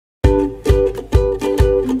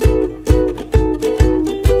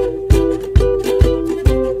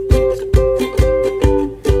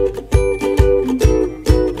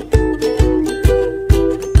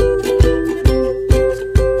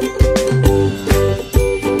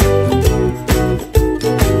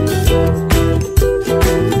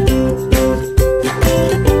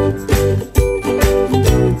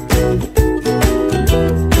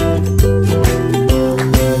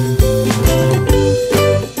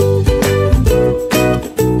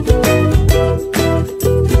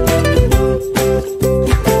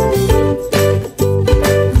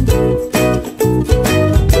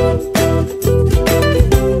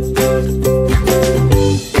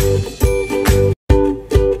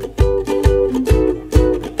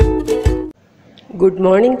Good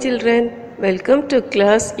morning, children. Welcome to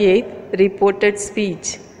class 8 reported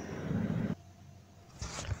speech.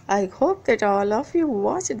 I hope that all of you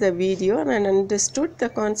watched the video and understood the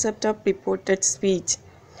concept of reported speech.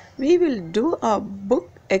 We will do a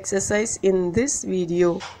book exercise in this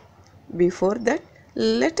video. Before that,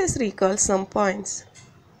 let us recall some points.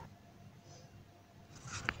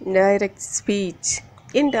 Direct speech.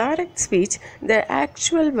 In direct speech, the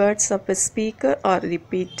actual words of a speaker are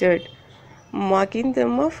repeated, marking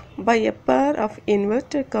them off by a pair of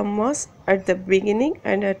inverted commas at the beginning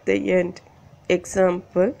and at the end.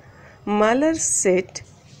 Example, Muller said,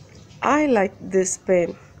 "I like this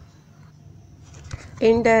pen."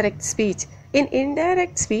 Indirect speech. In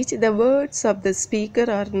indirect speech, the words of the speaker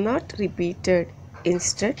are not repeated.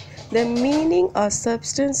 Instead, the meaning or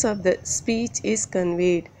substance of the speech is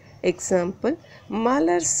conveyed. Example,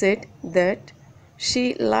 Muller said that she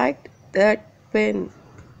liked that pen.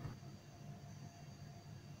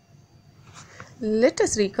 Let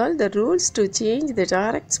us recall the rules to change the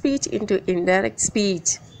direct speech into indirect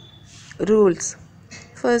speech. Rules.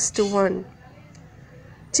 First one.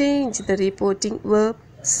 Change the reporting verb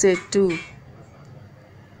said to.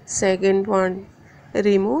 Second one.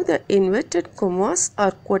 Remove the inverted commas or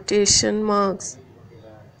quotation marks.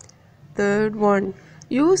 Third one.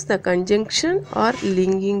 Use the conjunction or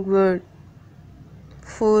linking word.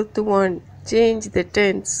 Fourth one. Change the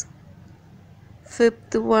tense.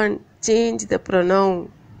 Fifth one. Change the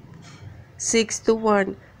pronoun. Sixth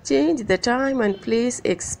one. Change the time and place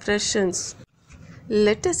expressions.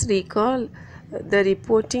 Let us recall the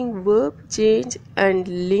reporting verb change and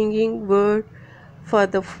linking word for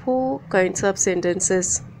the four kinds of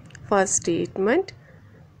sentences. For statement,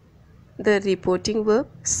 the reporting verb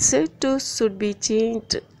said to should be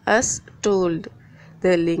changed as told.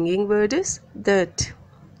 The linking word is that.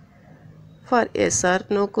 For yes or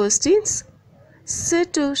no questions,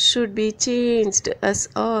 said to should be changed as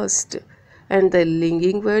asked, and the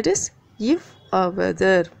linking word is if or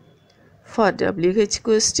whether. For WH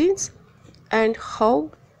questions and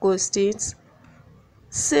how questions,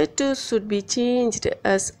 said to should be changed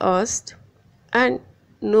as asked and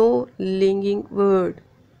no linking word.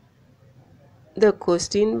 The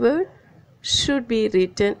question word should be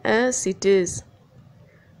written as it is.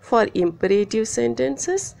 For imperative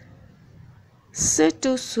sentences, said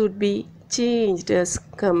to should be changed as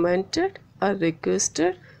commanded or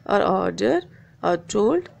requested or ordered or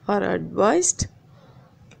told or advised.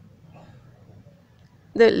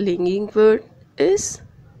 The linking word is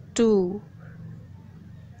to.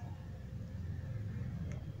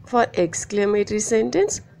 For exclamatory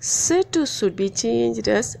sentence, said to should be changed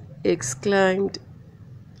as exclaimed,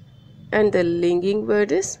 and the linking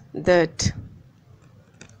word is that.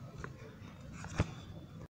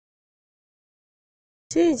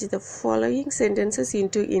 Change the following sentences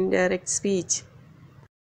into indirect speech.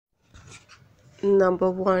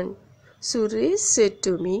 Number 1. Suresh said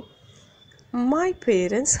to me, "My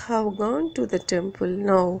parents have gone to the temple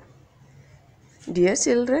now." Dear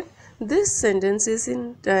children, this sentence is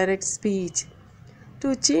in direct speech.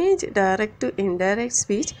 To change direct to indirect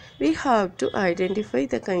speech, we have to identify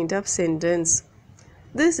the kind of sentence.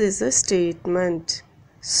 This is a statement.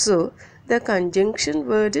 So, the conjunction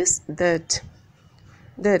word is that.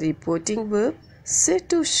 The reporting verb said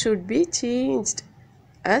to should be changed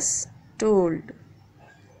as told.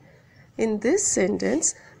 In this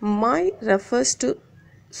sentence, my refers to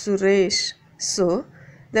Suresh. So,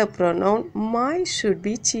 the pronoun my should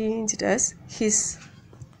be changed as his.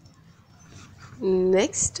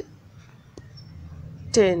 Next,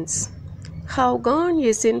 tense. Have gone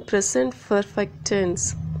is in present perfect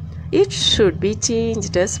tense. It should be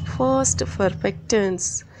changed as past perfect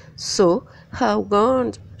tense. So, have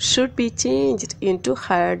gone should be changed into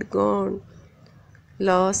had gone.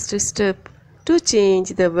 Last step, to change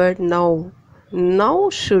the word now. Now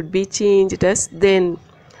should be changed as then.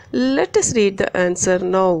 Let us read the answer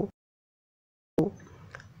now.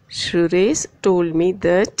 Suresh told me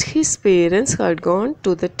that his parents had gone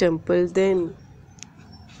to the temple then.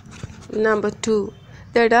 Number 2.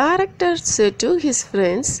 The director said to his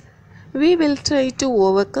friends, "We will try to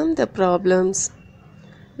overcome the problems."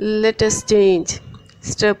 Let us change.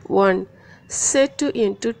 Step 1. Said to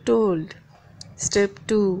into told. Step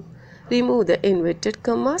 2. Remove the inverted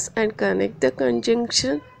commas and connect the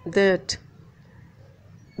conjunction that,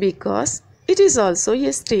 because it is also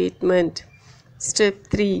a statement. Step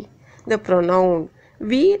 3. The pronoun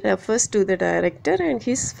we refers to the director and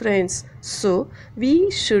his friends, so we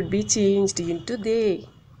should be changed into they.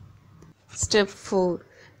 Step 4.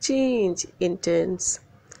 Change in tense.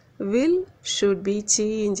 Will should be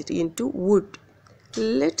changed into would.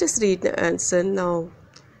 Let us read the answer now.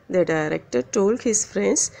 The director told his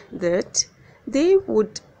friends that they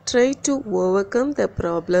would try to overcome the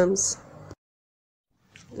problems.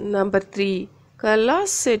 Number 3. Kala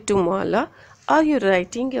said to Mala, "Are you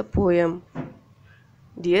writing a poem?"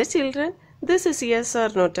 Dear children, this is yes or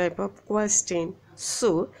no type of question.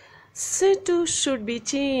 So, said to should be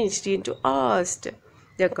changed into asked.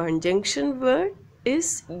 The conjunction word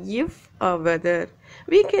is if or whether.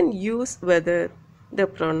 We can use whether. The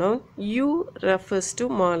pronoun you refers to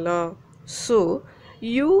Mala. So,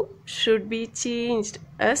 you should be changed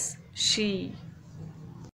as she.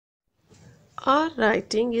 Our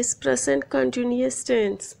writing is present continuous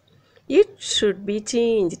tense. It should be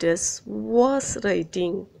changed as was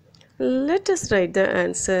writing. Let us write the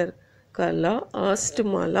answer. Kala asked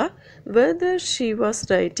Mala whether she was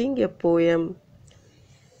writing a poem.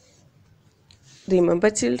 Remember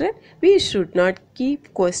children, we should not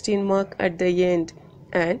keep question mark at the end,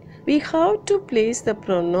 and we have to place the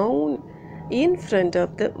pronoun in front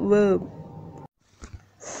of the verb.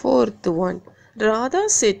 Fourth one. Radha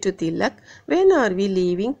said to Tilak, "When are we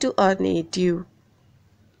leaving to our native?"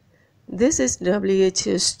 This is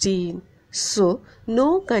WH16. So, no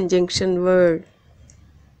conjunction word.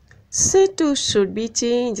 Said to should be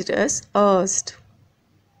changed as asked.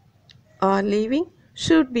 Are leaving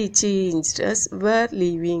should be changed as were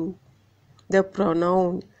leaving. The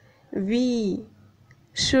pronoun we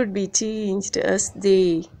should be changed as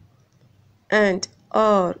they and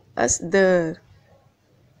are as their.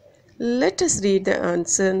 Let us read the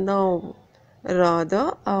answer now.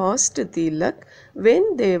 Radha asked Tilak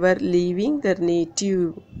when they were leaving their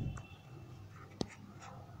native.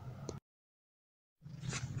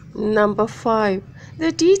 Number 5.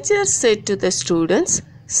 The teacher said to the students,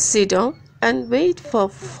 "Sit down and wait for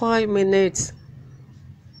 5 minutes."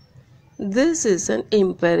 This is an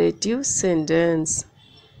imperative sentence.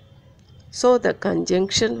 So the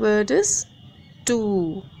conjunction word is to.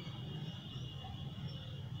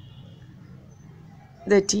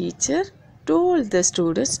 The teacher told the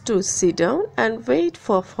students to sit down and wait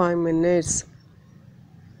for 5 minutes.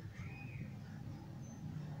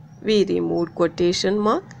 We removed quotation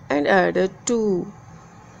mark and added to.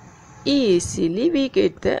 Easily we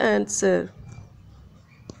get the answer.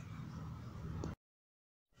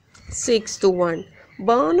 6th one.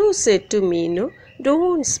 Banu said to Meenu,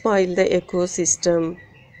 "Don't spoil the ecosystem."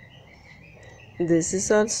 This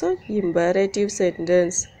is also imperative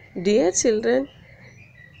sentence. Dear children,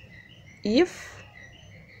 if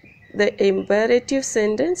the imperative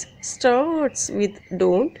sentence starts with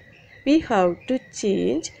don't, we have to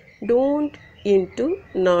change don't into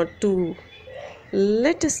not to.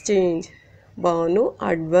 Let us change. Banu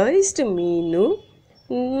advised Meenu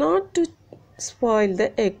not to spoil the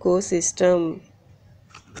ecosystem.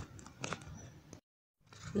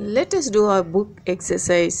 Let us do our book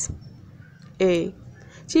exercise. A.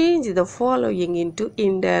 Change the following into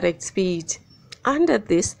indirect speech. Under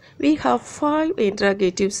this, we have 5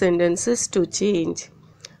 interrogative sentences to change.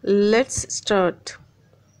 Let's start.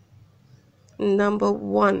 Number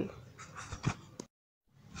 1.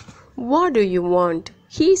 "What do you want?"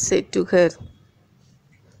 he said to her.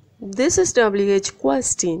 This is WH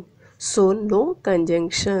question, so no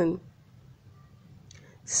conjunction.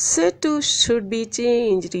 Said to should be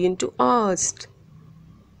changed into asked.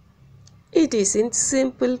 It is in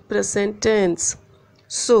simple present tense,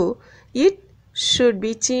 so it should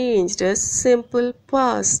be changed as simple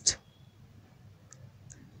past.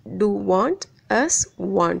 Do want as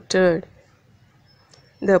wanted.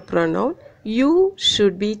 The pronoun you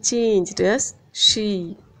should be changed as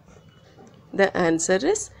she. The answer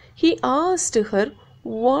is he asked her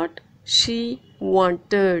what she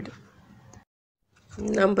wanted.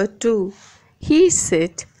 Number 2. He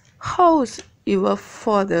said, "How's your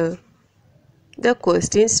father?" The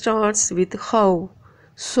question starts with how,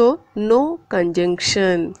 so no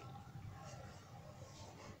conjunction.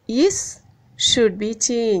 Is should be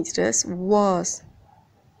changed as was.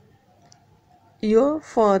 Your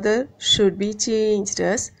father should be changed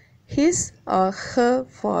as his or her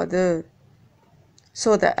father.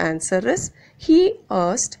 So the answer is he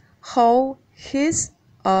asked how his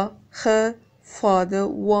or her father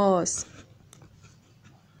was.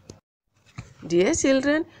 Dear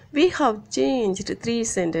children, we have changed 3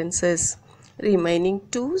 sentences, remaining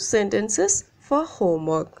 2 sentences for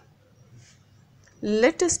homework.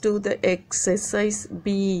 Let us do the exercise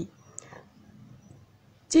B.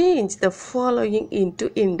 Change the following into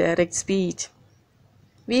indirect speech.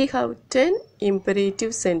 We have 10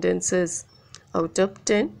 imperative sentences. Out of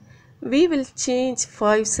 10, we will change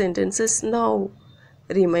 5 sentences now.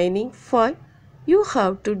 Remaining 5, you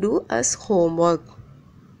have to do as homework.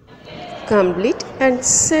 Complete and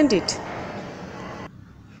send it.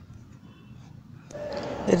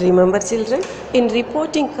 Remember children, in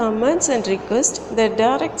reporting commands and requests, the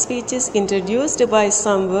direct speech is introduced by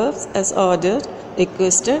some verbs as ordered,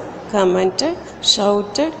 requested, commanded,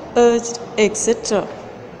 shouted, urged, etc.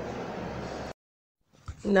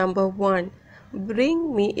 Number 1.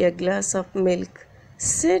 Bring me a glass of milk,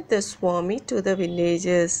 said the Swami to the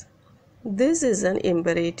villagers. This is an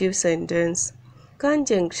imperative sentence.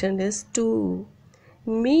 Conjunction is to.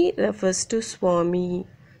 Me refers to Swami,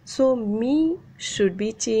 so me should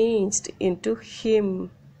be changed into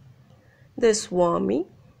him. The Swami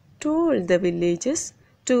told the villagers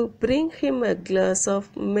to bring him a glass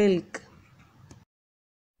of milk.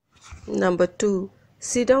 Number 2.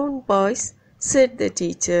 Sit down, boys, said the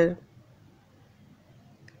teacher.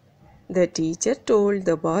 The teacher told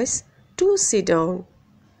the boys to sit down.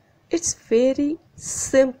 It's very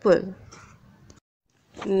simple.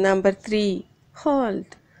 Number 3.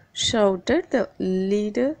 Halt, shouted the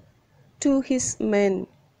leader to his men.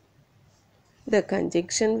 The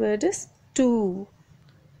conjunction word is to.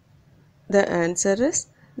 The answer is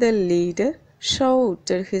the leader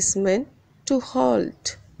shouted his men to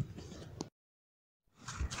halt.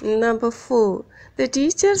 Number 4. The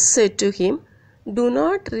teacher said to him, do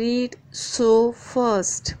not read so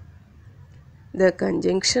fast. The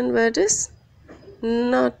conjunction word is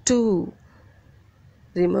not to.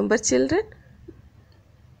 Remember children,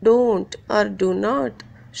 don't or do not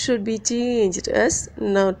should be changed as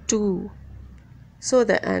not to. So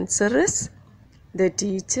the answer is the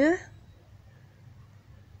teacher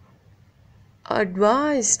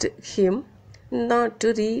advised him not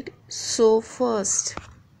to read so fast.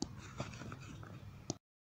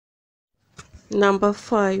 Number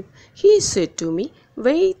 5. He said to me,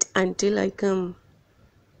 wait until I come.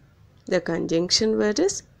 The conjunction word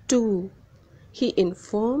is to. He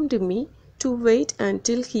informed me to wait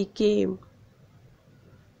until he came.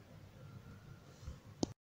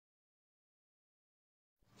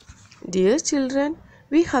 Dear children,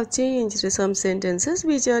 we have changed some sentences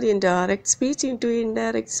which are in direct speech into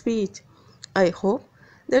indirect speech. I hope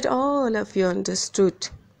that all of you understood.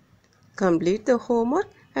 Complete the homework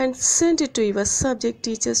and send it to your subject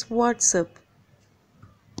teacher's WhatsApp.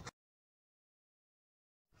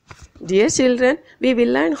 Dear children, we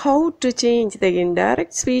will learn how to change the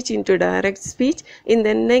indirect speech into direct speech in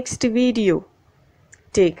the next video.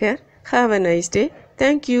 Take care. Have a nice day.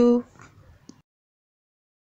 Thank you.